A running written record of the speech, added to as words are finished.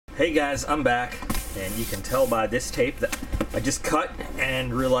Hey guys, I'm back, and you can tell by this tape that I just cut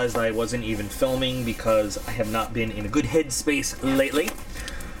and realized I wasn't even filming because I have not been in a good headspace lately.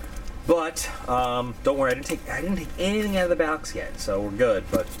 But don't worry, I didn't take anything out of the box yet, so we're good.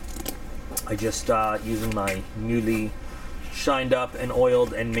 But I just using my newly shined up and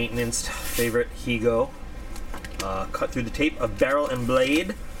oiled and maintained favorite Higo, cut through the tape of barrel and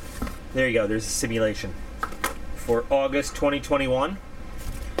blade. There you go. There's a simulation for August 2021.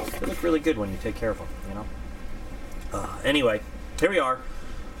 They look really good when you take care of them, you know. Anyway, here we are.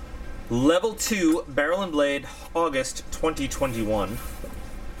 Level 2 Barrel and Blade, August 2021.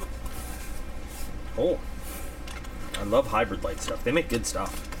 Oh, I love hybrid light stuff. They make good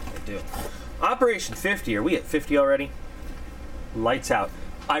stuff. They do. Operation 50. Are we at 50 already? Lights out.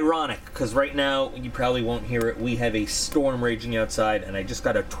 Ironic, because right now, you probably won't hear it, we have a storm raging outside, and I just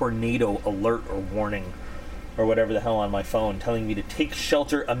got a tornado alert or warning or whatever the hell on my phone telling me to take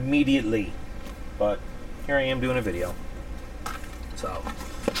shelter immediately. But here I am doing a video. So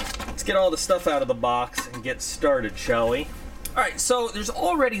let's get all the stuff out of the box and get started, shall we? Alright, so there's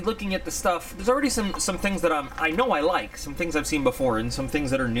already, looking at the stuff, there's already some things that I know I like, some things I've seen before, and some things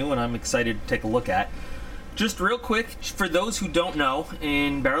that are new and I'm excited to take a look at. Just real quick, for those who don't know,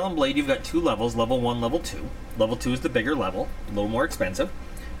 in Barrel and Blade you've got two levels, level 1, level 2. Level 2 is the bigger level, a little more expensive.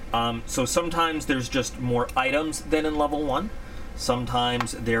 So sometimes there's just more items than in level 1.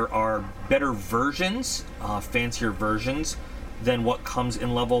 Sometimes there are better versions, fancier versions, than what comes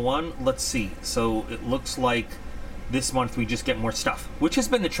in level 1. Let's see. So it looks like this month we just get more stuff, which has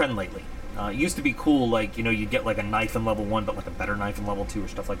been the trend lately. It used to be cool, like, you know, you'd get like a knife in level 1, but like a better knife in level 2 or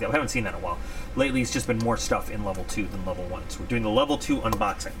stuff like that. We haven't seen that in a while. Lately it's just been more stuff in level 2 than level 1. So we're doing the level 2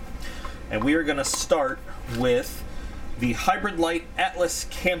 unboxing. And we are going to start with the Hybrid Light Atlas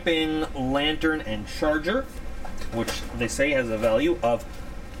Camping Lantern and Charger, which they say has a value of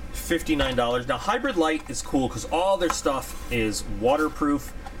 $59. Now, Hybrid Light is cool because all their stuff is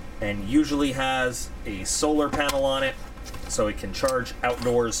waterproof and usually has a solar panel on it, so it can charge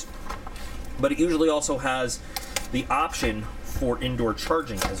outdoors. But it usually also has the option for indoor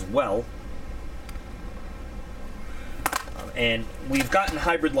charging as well. And we've gotten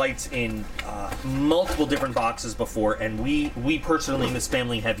hybrid lights in multiple different boxes before, and we personally in this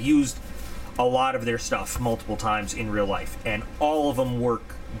family have used a lot of their stuff multiple times in real life, and all of them work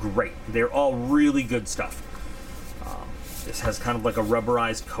great. They're all really good stuff. This has kind of like a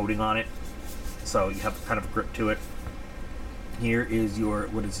rubberized coating on it, so you have kind of a grip to it. Here is your,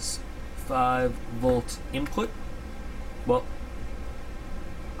 what is this, 5-volt input? Well,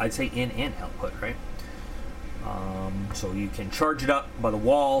 I'd say in and output, right? So you can charge it up by the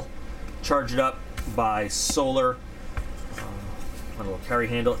wall, charge it up by solar. A little carry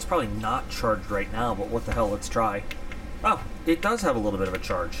handle. It's probably not charged right now, but what the hell, let's try. Oh, it does have a little bit of a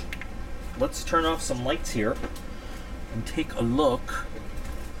charge. Let's turn off some lights here and take a look.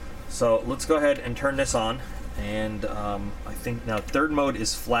 So let's go ahead and turn this on. And I think now third mode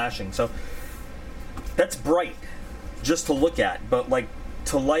is flashing. So that's bright just to look at, but like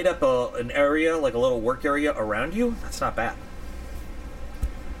to light up an area, like a little work area around you, that's not bad.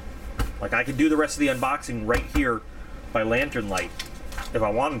 Like I could do the rest of the unboxing right here by lantern light if I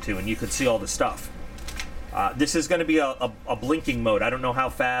wanted to, and you could see all the stuff. This is going to be a blinking mode. I don't know how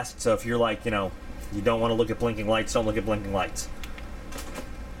fast, so if you're like, you know, you don't want to look at blinking lights, don't look at blinking lights.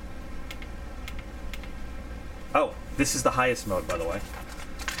 Oh, this is the highest mode, by the way.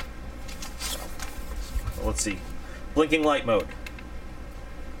 So let's see. Blinking light mode.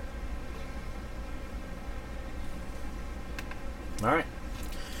 Alright.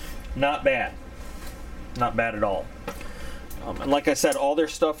 Not bad. Not bad at all. And like I said, all their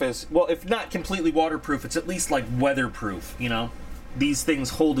stuff is, well, if not completely waterproof, it's at least like weatherproof, you know? These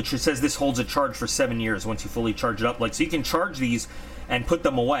things hold, it says this holds a charge for 7 years once you fully charge it up. Like, so you can charge these and put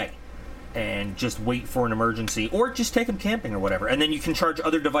them away and just wait for an emergency, or just take them camping or whatever. And then you can charge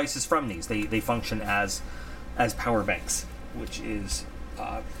other devices from these. They function as power banks, which is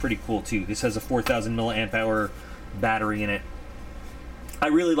pretty cool too. This has a 4,000 milliamp hour battery in it. I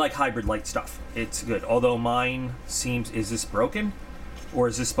really like hybrid light stuff. It's good. Although mine seems, is this broken? Or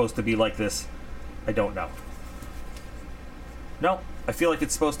is this supposed to be like this? I don't know. No, I feel like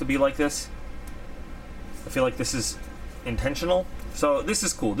it's supposed to be like this. I feel like this is intentional. So this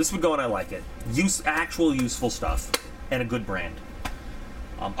is cool. This would go and I like it. Actual useful stuff. And a good brand.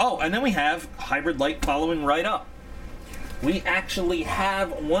 Oh, and then we have hybrid light following right up. We actually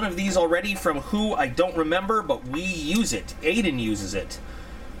have one of these already from who I don't remember, but we use it. Aiden uses it.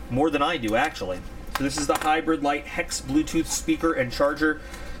 More than I do, actually. So this is the Hybrid Light Hex Bluetooth speaker and charger.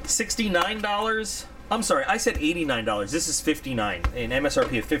 $69 I'm sorry, I said $89. This is $59, an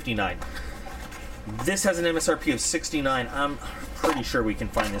MSRP of $59. This has an MSRP of $69. I'm pretty sure we can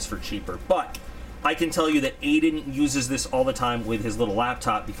find this for cheaper, but I can tell you that Aiden uses this all the time with his little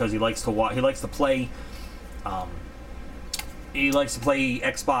laptop because he likes to watch. He likes to play. He likes to play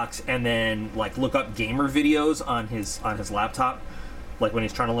Xbox and then like look up gamer videos on his laptop, like when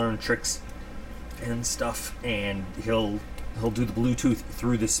he's trying to learn tricks and stuff. And he'll do the Bluetooth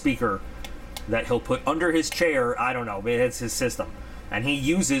through the speaker that he'll put under his chair. I don't know, but it's his system, and he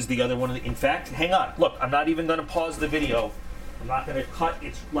uses the other one. In fact, hang on. Look, I'm not even going to pause the video. I'm not going to cut.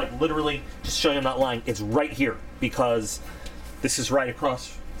 It's like literally just show you I'm not lying. It's right here because this is right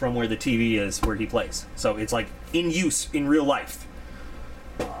across from where the TV is where he plays. So it's like in use in real life.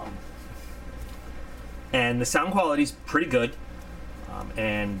 And the sound quality is pretty good.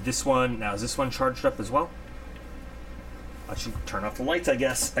 And this one, now is this one charged up as well? I should turn off the lights, I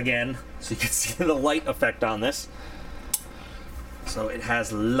guess, again, so you can see the light effect on this. So it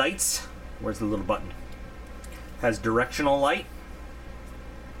has lights. Where's the little button? Has directional light.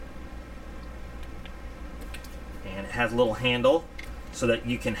 And it has a little handle so that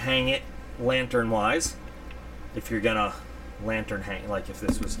you can hang it lantern-wise. If you're gonna lantern hang, like if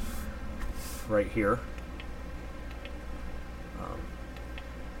this was right here.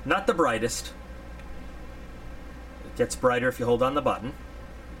 Not the brightest. It gets brighter if you hold on the button.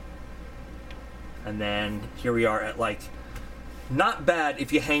 And then here we are at like, not bad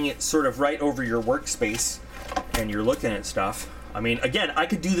if you hang it sort of right over your workspace and you're looking at stuff. I mean, again, I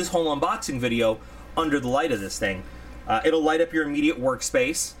could do this whole unboxing video under the light of this thing. It'll light up your immediate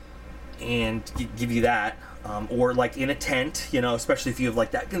workspace and give you that. Or like in a tent, you know, especially if you have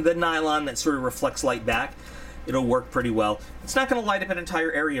like that, the nylon that sort of reflects light back. It'll work pretty well. It's not going to light up an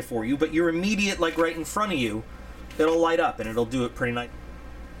entire area for you, but your immediate, like right in front of you, it'll light up and it'll do it pretty nice.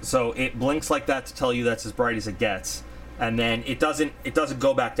 So it blinks like that to tell you that's as bright as it gets, and then it doesn't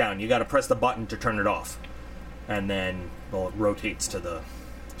go back down. You got to press the button to turn it off, and then well, it rotates to the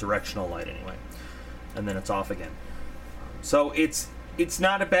directional light anyway, and then it's off again. So it's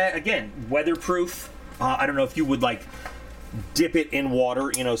not a bad, again, weatherproof. I don't know if you would like dip it in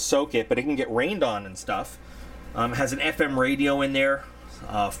water, you know, soak it, but it can get rained on and stuff. Has an FM radio in there,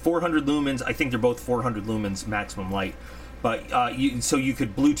 400 lumens. I think they're both 400 lumens maximum light, but so you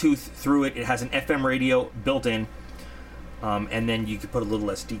could Bluetooth through it. It has an FM radio built in, and then you could put a little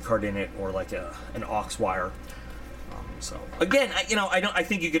SD card in it or like an aux wire. So again, I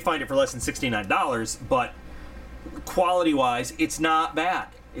think you could find it for less than $69, but quality-wise, it's not bad.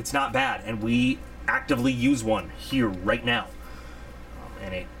 It's not bad, and we actively use one here right now,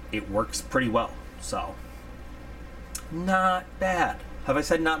 and it works pretty well. So. Not bad. Have I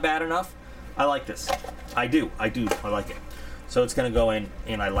said not bad enough? I like this. I do. I like it. So it's going to go in,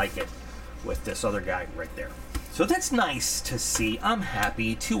 and I like it with this other guy right there. So that's nice to see. I'm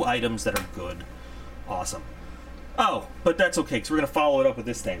happy. 2 items that are good. Awesome. Oh, but that's okay, because we're going to follow it up with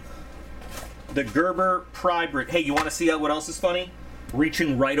this thing. The Gerber Pry-Brit. Hey, you want to see what else is funny?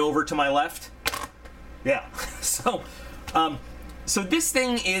 Reaching right over to my left. Yeah. So this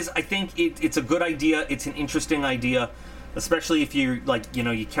thing is, I think it's a good idea. It's an interesting idea, especially if you're like,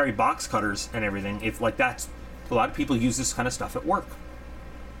 you carry box cutters and everything. If like that's, a lot of people use this kind of stuff at work.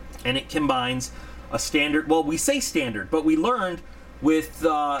 And it combines a standard, well, we say standard, but we learned with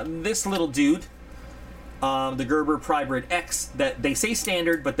this little dude, the Gerber Pry-Brit X, that they say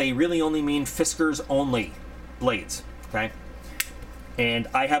standard, but they really only mean Fiskars only blades, okay? And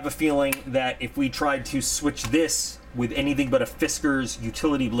I have a feeling that if we tried to switch this with anything but a Fiskars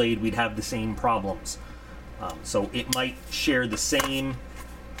utility blade, we'd have the same problems. So it might share the same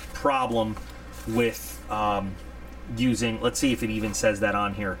problem with using, let's see if it even says that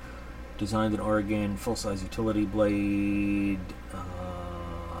on here. Designed in Oregon, full-size utility blade.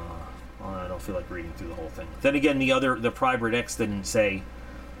 I don't feel like reading through the whole thing. Then again, the Pry-Brit X didn't say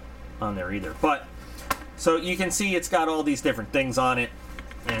on there either. But, so you can see it's got all these different things on it.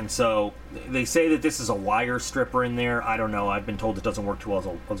 And so they say that this is a wire stripper in there. I don't know. I've been told it doesn't work too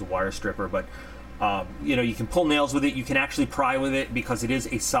well as a wire stripper, but you can pull nails with it. You can actually pry with it because it is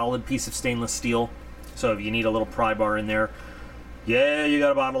a solid piece of stainless steel. So if you need a little pry bar in there, yeah, you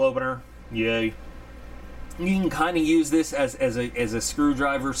got a bottle opener. Yay. You can kind of use this as a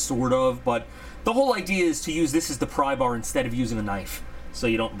screwdriver, sort of, but the whole idea is to use this as the pry bar instead of using a knife, so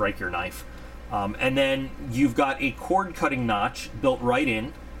you don't break your knife. And then you've got a cord cutting notch built right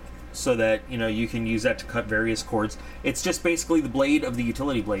in so that you can use that to cut various cords. It's just basically the blade of the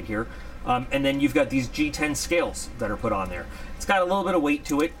utility blade here. And then you've got these G10 scales that are put on there. It's got a little bit of weight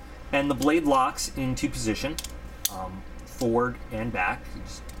to it, and the blade locks into position, forward and back. You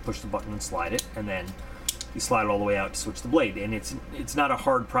just push the button and slide it, and then you slide it all the way out to switch the blade. And it's not a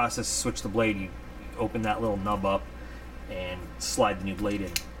hard process to switch the blade. You open that little nub up and slide the new blade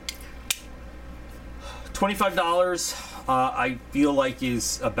in. $25, I feel like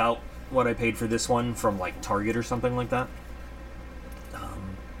is about what I paid for this one from like Target or something like that.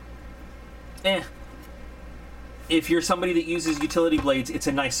 If you're somebody that uses utility blades, it's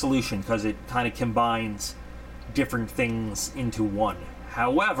a nice solution because it kind of combines different things into one.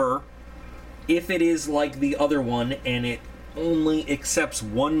 However, if it is like the other one and it only accepts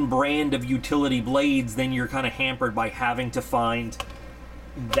one brand of utility blades, then you're kind of hampered by having to find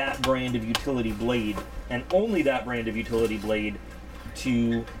that brand of utility blade and only that brand of utility blade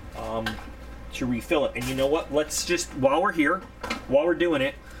to refill it. And you know what? Let's just, while we're here, while we're doing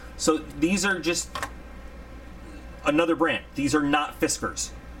it, so these are just another brand. These are not Fiskars.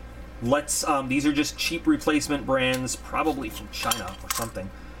 These are just cheap replacement brands, probably from China or something,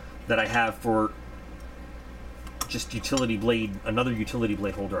 that I have for just utility blade, another utility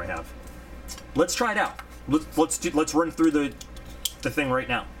blade holder I have. Let's try it out. Let's run through the thing right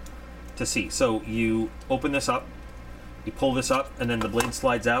now to see. So you open this up, you pull this up, and then the blade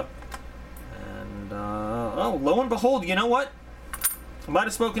slides out. And oh, lo and behold, you know what? I might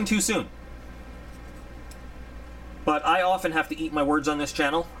have spoken too soon. But I often have to eat my words on this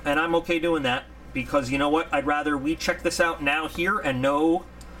channel, and I'm okay doing that because you know what? I'd rather we check this out now here and know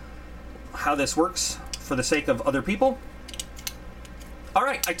how this works for the sake of other people. All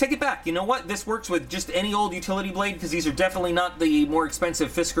right, I take it back. You know what? This works with just any old utility blade because these are definitely not the more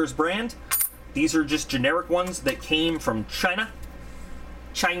expensive Fiskars brand. These are just generic ones that came from China,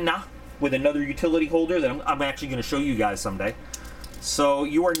 with another utility holder that I'm actually going to show you guys someday. So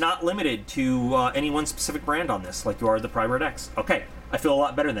you are not limited to any one specific brand on this, like you are the Prybird X. Okay, I feel a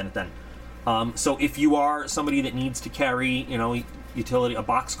lot better than it then. So if you are somebody that needs to carry, you know, utility, a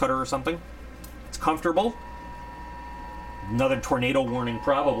box cutter or something, it's comfortable. Another tornado warning,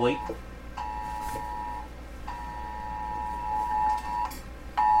 probably.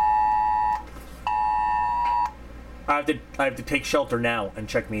 I have to take shelter now and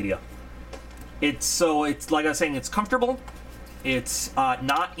check media. It's like I was saying, it's comfortable. It's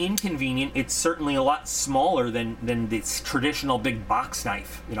not inconvenient. It's certainly a lot smaller than this traditional big box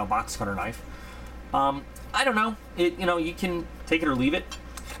knife, you know, box cutter knife. I don't know. You know, you can take it or leave it.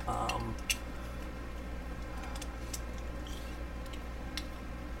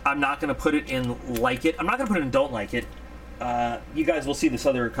 I'm not going to put it in like it. I'm not going to put it in don't like it. You guys will see this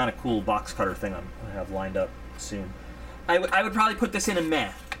other kind of cool box cutter thing I have lined up soon. I would probably put this in a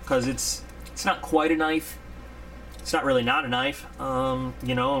meh because it's not quite a knife. It's not really not a knife,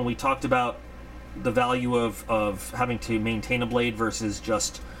 you know, and we talked about the value of having to maintain a blade versus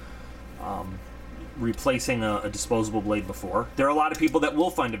just replacing a disposable blade before. There are a lot of people that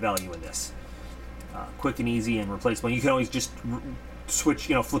will find a value in this. Quick and easy and replaceable. You can always just switch,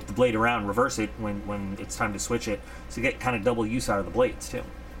 you know, flip the blade around, reverse it when it's time to switch it, so you get kind of double use out of the blades too.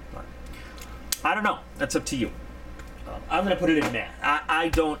 But I don't know. That's up to you. I'm going to put it in meh.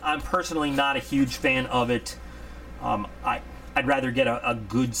 I'm personally not a huge fan of it. I'd rather get a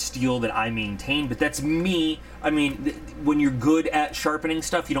good steel that I maintain, but that's me. I mean, when you're good at sharpening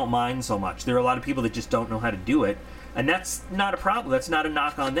stuff, you don't mind so much. There are a lot of people that just don't know how to do it, and that's not a problem. That's not a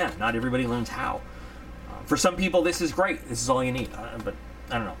knock on them. Not everybody learns how. For some people, this is great. This is all you need, but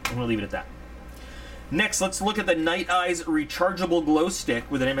I don't know. I'm going to leave it at that. Next, let's look at the Night Eyes rechargeable glow stick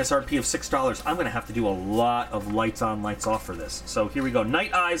with an MSRP of $6. I'm going to have to do a lot of lights on, lights off for this. So here we go.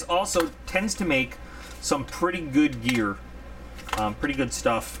 Night Eyes also tends to make some pretty good gear, pretty good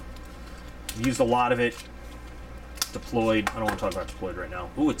stuff. I've used a lot of it. Deployed. I don't want to talk about deployed right now.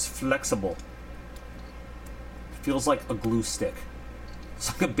 Ooh, it's flexible. Feels like a glue stick. It's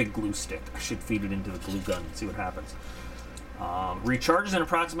like a big glue stick. I should feed it into the glue gun and see what happens. Recharges in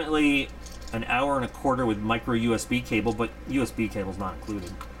approximately an hour and a quarter with micro USB cable, but USB cable's not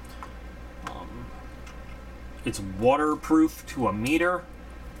included. It's waterproof to a meter.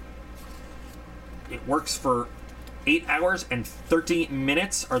 It works for 8 hours and 30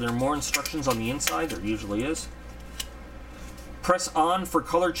 minutes. Are there more instructions on the inside? There usually is. Press on for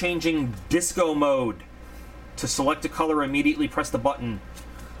color changing disco mode. To select a color, immediately press the button.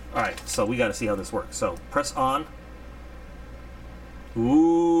 Alright, so we gotta see how this works. So, press on.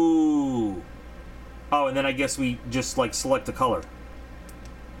 Ooh. Oh, and then I guess we just, like, select the color.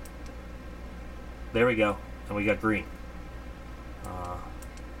 There we go. And we got green.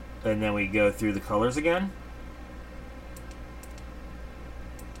 And then we go through the colors again.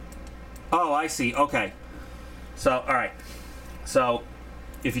 Oh, I see. Okay. So, alright. So,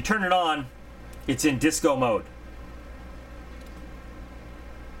 if you turn it on, it's in disco mode.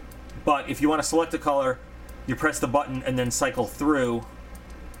 But if you want to select a color, you press the button and then cycle through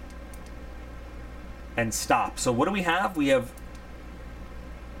and stop. So what do we have? We have...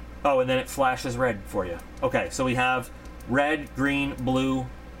 Oh, and then it flashes red for you. Okay, so we have red, green, blue,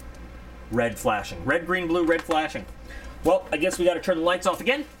 red flashing. Red, green, blue, red flashing. Well, I guess we got to turn the lights off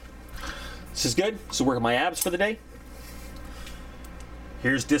again. This is good. So working my abs for the day.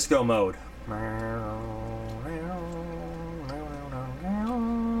 Here's disco mode.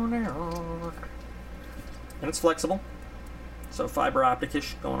 And it's flexible. So fiber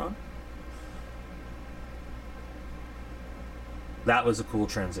optic-ish going on. That was a cool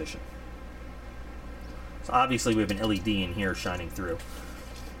transition. So obviously we have an LED in here shining through.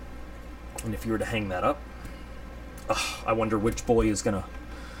 And if you were to hang that up, I wonder which boy is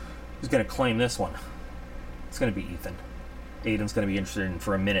who's gonna claim this one. It's gonna be Ethan. Aiden's gonna be interested in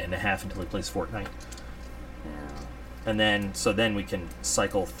for a minute and a half until he plays Fortnite. And then, so then we can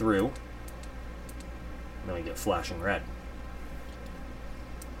cycle through. And then we get flashing red.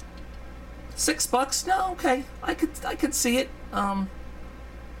 $6? No, okay. I could see it.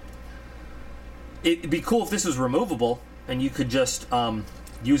 It'd be cool if this was removable and you could just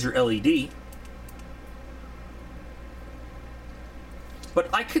use your LED. But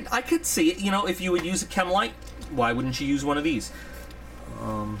I could see it, you know, if you would use a chem light, why wouldn't you use one of these?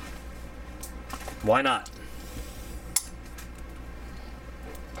 Why not?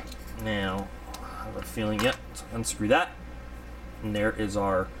 Now, I have a feeling, yep, unscrew that. And there is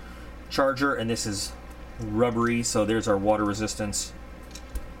our charger, and this is rubbery, so there's our water resistance.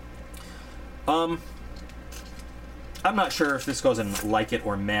 I'm not sure if this goes in like it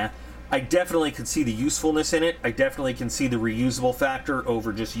or meh. I definitely can see the usefulness in it. I definitely can see the reusable factor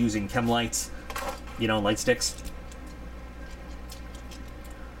over just using chem lights, you know, light sticks.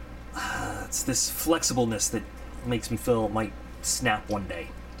 It's this flexibleness that makes me feel it might snap one day.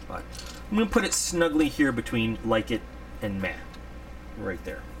 But I'm going to put it snugly here between like it and meh. Right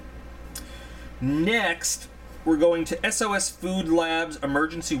there. Next, we're going to SOS Food Labs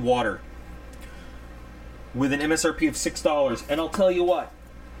Emergency Water with an MSRP of $6. And I'll tell you what,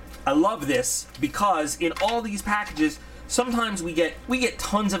 I love this because in all these packages, sometimes we get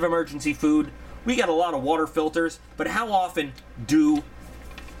tons of emergency food. We get a lot of water filters, but how often do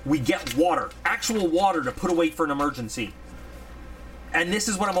we get water, actual water to put away for an emergency? And this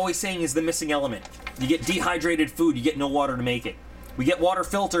is what I'm always saying is the missing element. You get dehydrated food, you get no water to make it. We get water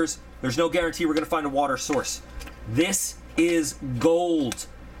filters, there's no guarantee we're going to find a water source. This is gold.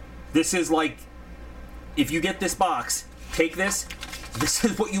 This is like, if you get this box, take this. This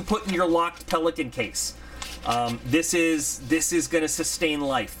is what you put in your locked Pelican case. This is going to sustain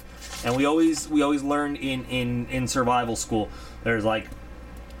life. And we always learn in survival school, there's like,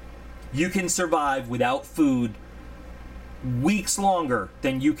 you can survive without food weeks longer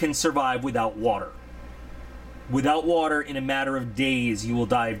than you can survive without water. Without water, in a matter of days, you will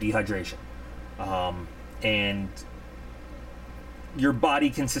die of dehydration. And your body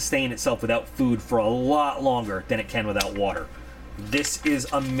can sustain itself without food for a lot longer than it can without water. This is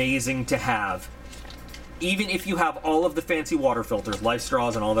amazing to have. Even if you have all of the fancy water filters, life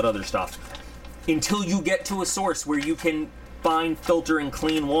straws, and all that other stuff, until you get to a source where you can find, filter, and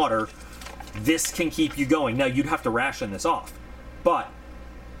clean water, this can keep you going. Now, you'd have to ration this off. But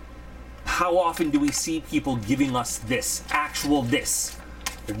how often do we see people giving us this, actual this?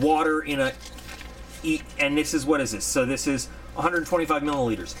 Water in a... And this is, what is this? So this is 125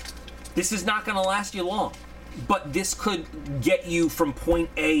 milliliters. This is not going to last you long. But this could get you from point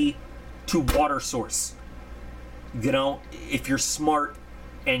A to water source. You know, if you're smart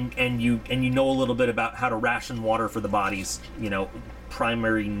and you know a little bit about how to ration water for the body's, you know,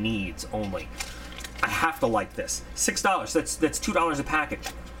 primary needs only. I have to like this. $6. That's $2 a package.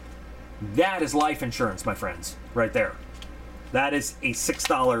 That is life insurance, my friends, right there. That is a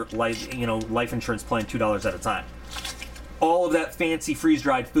 $6 life insurance plan, $2 at a time. All of that fancy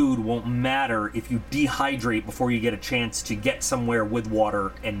freeze-dried food won't matter if you dehydrate before you get a chance to get somewhere with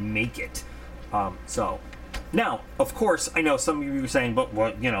water and make it. So, now, of course, I know some of you are saying, but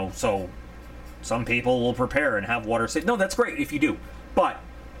what, you know, so some people will prepare and have water saved. No, that's great if you do. But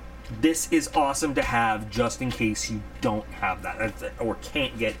this is awesome to have just in case you don't have that or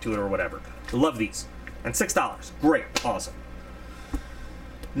can't get to it or whatever. I love these. And $6. Great. Awesome.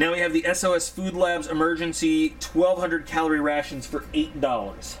 Now we have the SOS Food Labs Emergency 1,200 calorie rations for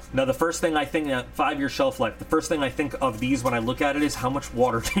 $8. Now the first thing I think, 5-year shelf life, the first thing I think of these when I look at it is how much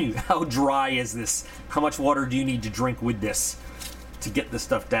water how dry is this? How much water do you need to drink with this to get this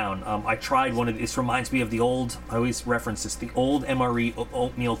stuff down? I tried one of this, reminds me of the old, I always reference this, the old MRE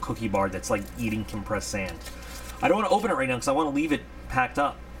oatmeal cookie bar that's like eating compressed sand. I don't want to open it right now because I want to leave it packed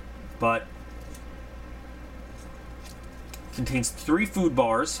up. but contains 3 food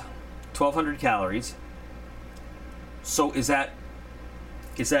bars, 1,200 calories. So is that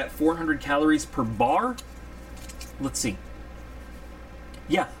 400 calories per bar? Let's see.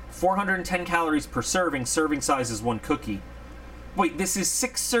 Yeah, 410 calories per serving. Serving size is 1 cookie. Wait, this is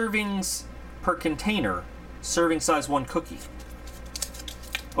 6 servings per container. Serving size 1 cookie.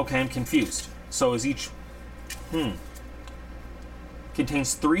 Okay, I'm confused. So is each...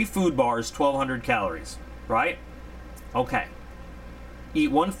 Contains 3 food bars, 1,200 calories. Right? Okay.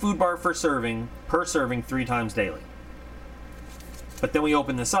 Eat 1 food bar per serving 3 times daily. But then we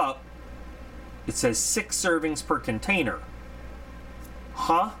open this up. It says 6 servings per container.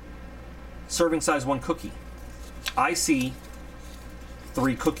 Huh? Serving size 1 cookie. I see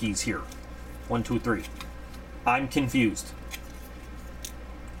 3 cookies here. 1, 2, 3. I'm confused.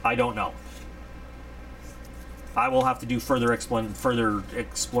 I don't know. I will have to do further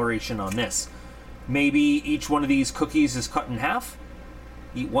exploration on this. Maybe each one of these cookies is cut in half.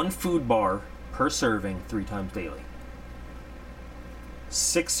 Eat 1 food bar per serving 3 times daily.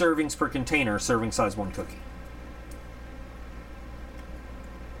 6 servings per container, serving size 1 cookie.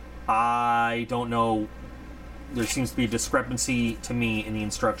 I don't know. There seems to be a discrepancy to me in the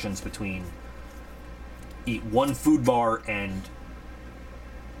instructions between eat 1 food bar and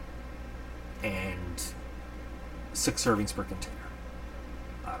 6 servings per container.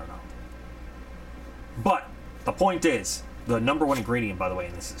 I don't know. But the point is, the number 1 ingredient, by the way,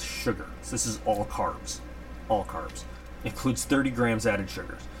 in this is sugar. So this is all carbs. All carbs. Includes 30 grams added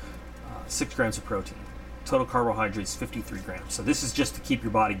sugars, 6 grams of protein. Total carbohydrates, 53 grams. So this is just to keep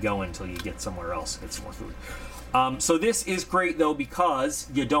your body going until you get somewhere else, get some more food. So this is great, though, because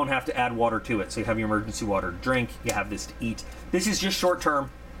you don't have to add water to it. So you have your emergency water to drink. You have this to eat. This is just short term.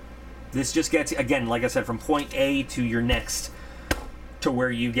 This just gets, again, like I said, from point A to your next, to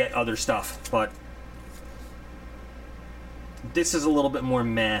where you get other stuff. But this is a little bit more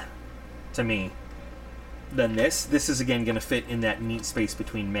meh to me than this. This is, again, going to fit in that neat space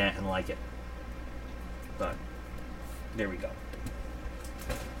between meh and like it. But there we go.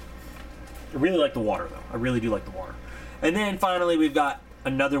 I really like the water, though. I really do like the water. And then finally, we've got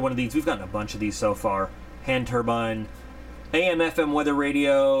another one of these. We've gotten a bunch of these so far. Hand turbine, AM, FM weather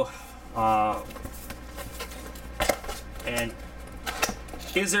radio. And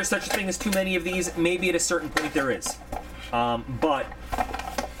is there such a thing as too many of these? Maybe at a certain point there is. But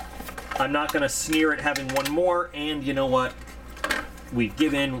I'm not going to sneer at having one more. And you know what? We've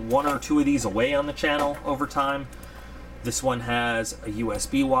given 1 or 2 of these away on the channel over time. This one has a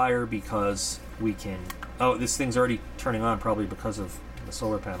USB wire because we can... Oh, this thing's already turning on probably because of the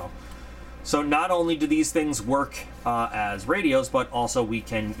solar panel. So not only do these things work as radios, but also we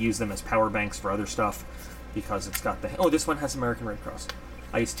can use them as power banks for other stuff because it's got the... Oh, this one has American Red Cross.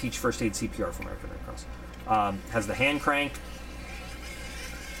 I used to teach first aid CPR for American Red Cross. Has the hand crank.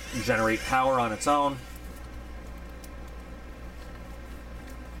 Generate power on its own.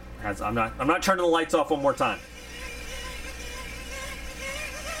 I'm not turning the lights off one more time.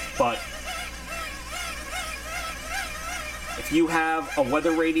 But if you have a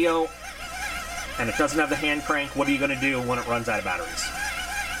weather radio and it doesn't have the hand crank, what are you going to do when it runs out of batteries?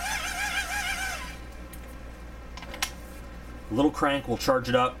 A little crank will charge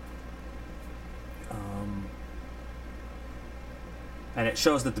it up. And it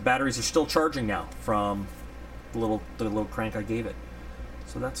shows that the batteries are still charging now from the little crank I gave it.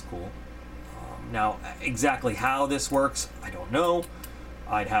 So that's cool. Now, exactly how this works, I don't know.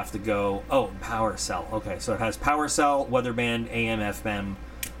 I'd have to go... Oh, power cell. Okay, so it has power cell, weather band, AM, FM.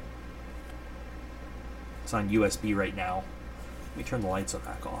 It's on USB right now. Let me turn the lights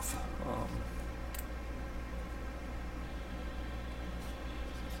back off.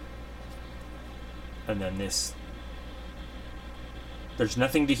 And then this... There's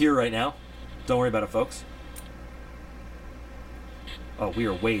nothing to hear right now. Don't worry about it, folks. Oh, we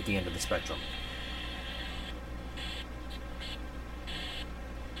are way at the end of the spectrum.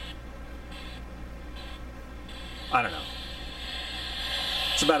 I don't know.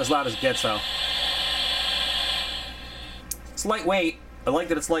 It's about as loud as it gets, though. It's lightweight. I like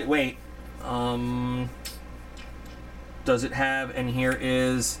that it's lightweight. Does it have, and here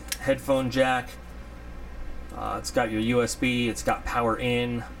is headphone jack. It's got your USB. It's got power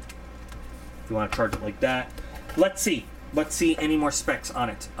in. If you want to charge it like that. Let's see. Let's see any more specs on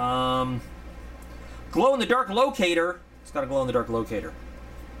it. Glow-in-the-dark locator. It's got a glow-in-the-dark locator.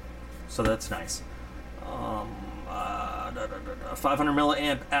 So that's nice. 500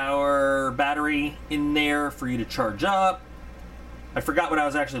 milliamp hour battery in there for you to charge up. I forgot what I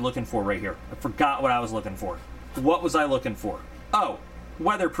was actually looking for right here. I forgot what I was looking for. What was I looking for? Oh,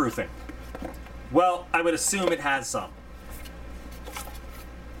 Weatherproofing. Well, I would assume it has some,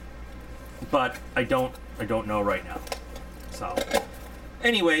 but I don't know right now. So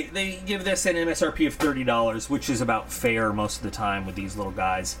anyway, they give this an MSRP of $30, which is about fair most of the time with these little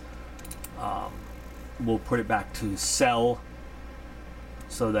guys. We'll put it back to sell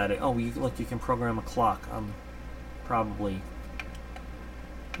so that look, you can program a clock. I'm probably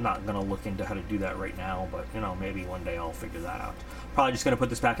not gonna look into how to do that right now, but maybe one day I'll figure that out. Probably just gonna put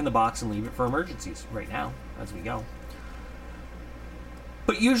this back in the box and leave it for emergencies right now as we go.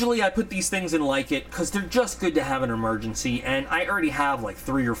 But usually I put these things in Like It because they're just good to have an emergency, and I already have like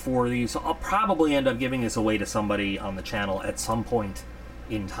 3 or 4 of these, so I'll probably end up giving this away to somebody on the channel at some point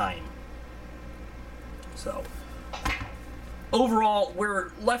in time. So overall,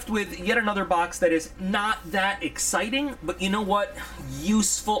 we're left with yet another box that is not that exciting, but you know what?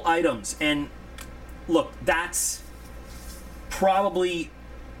 Useful items. And look, that's probably,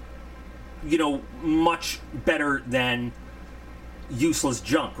 much better than useless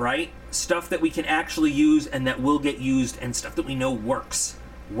junk, right? Stuff that we can actually use and that will get used, and stuff that we know works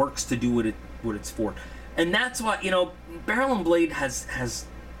to do what it's for. And that's why, Barrel and Blade has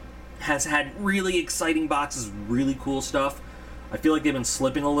had really exciting boxes, really cool stuff. I feel like they've been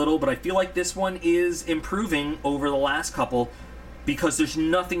slipping a little, but I feel like this one is improving over the last couple because there's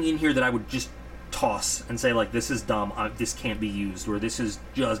nothing in here that I would just toss and say, like, this is dumb, this can't be used, or this is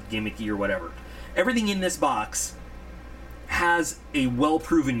just gimmicky or whatever. Everything in this box has a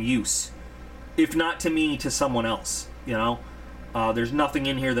well-proven use, if not to me, to someone else, There's nothing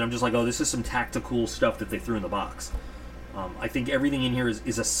in here that I'm just like, oh, this is some tactical stuff that they threw in the box. I think everything in here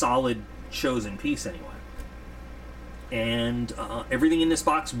is a solid chosen piece anyway. And everything in this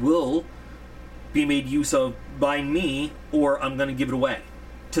box will be made use of by me, or I'm going to give it away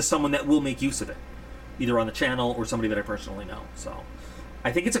to someone that will make use of it, either on the channel or somebody that I personally know. So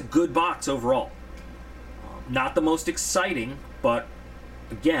I think it's a good box overall. Not the most exciting, but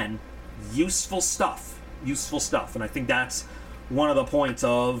again, useful stuff. And I think that's one of the points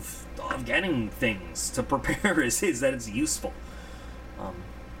of getting things to prepare is that it's useful.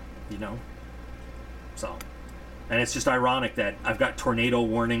 So. And it's just ironic that I've got tornado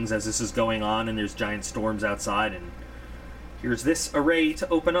warnings as this is going on, and there's giant storms outside, and here's this array to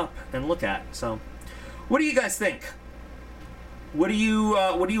open up and look at. So, what do you guys think? What do you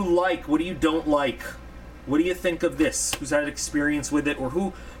like? What do you don't like? What do you think of this? Who's had experience with it, or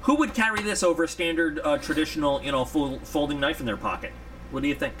who would carry this over a standard traditional folding knife in their pocket? What do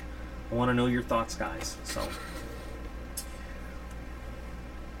you think? I want to know your thoughts, guys. So,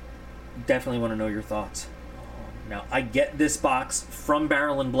 definitely want to know your thoughts. Now, I get this box from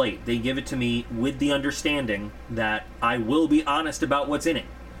Barrel and Blade. They give it to me with the understanding that I will be honest about what's in it.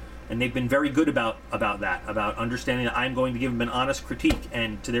 And they've been very good about that, about understanding that I'm going to give them an honest critique.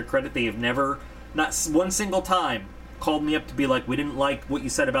 And to their credit, they have never, not one single time, called me up to be like, we didn't like what you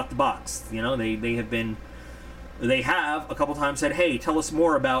said about the box. They have a couple times said, hey, tell us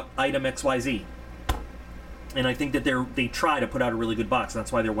more about item XYZ. And I think that they try to put out a really good box.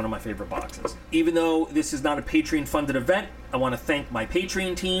 That's why they're one of my favorite boxes. Even though this is not a Patreon-funded event, I want to thank my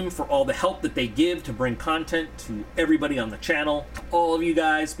Patreon team for all the help that they give to bring content to everybody on the channel, to all of you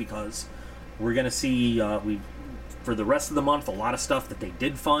guys, because we're going to see, for the rest of the month, a lot of stuff that they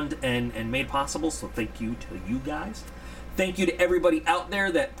did fund and made possible. So thank you to you guys. Thank you to everybody out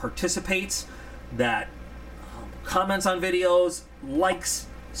there that participates, that comments on videos, likes,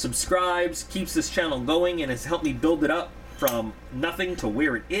 subscribes, keeps this channel going, and has helped me build it up from nothing to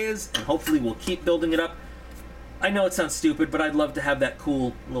where it is, and hopefully we'll keep building it up. I know it sounds stupid, but I'd love to have that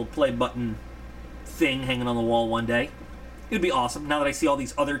cool little play button thing hanging on the wall one day. It'd be awesome, now that I see all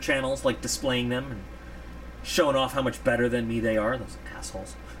these other channels like displaying them and showing off how much better than me they are. Those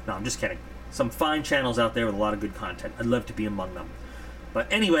assholes. No, I'm just kidding. Some fine channels out there with a lot of good content. I'd love to be among them. But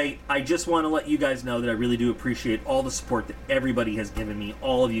anyway, I just want to let you guys know that I really do appreciate all the support that everybody has given me,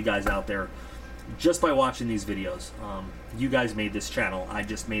 all of you guys out there, just by watching these videos. You guys made this channel. I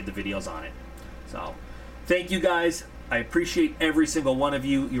just made the videos on it. So, thank you guys. I appreciate every single one of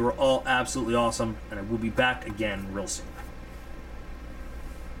you. You are all absolutely awesome, and I will be back again real soon.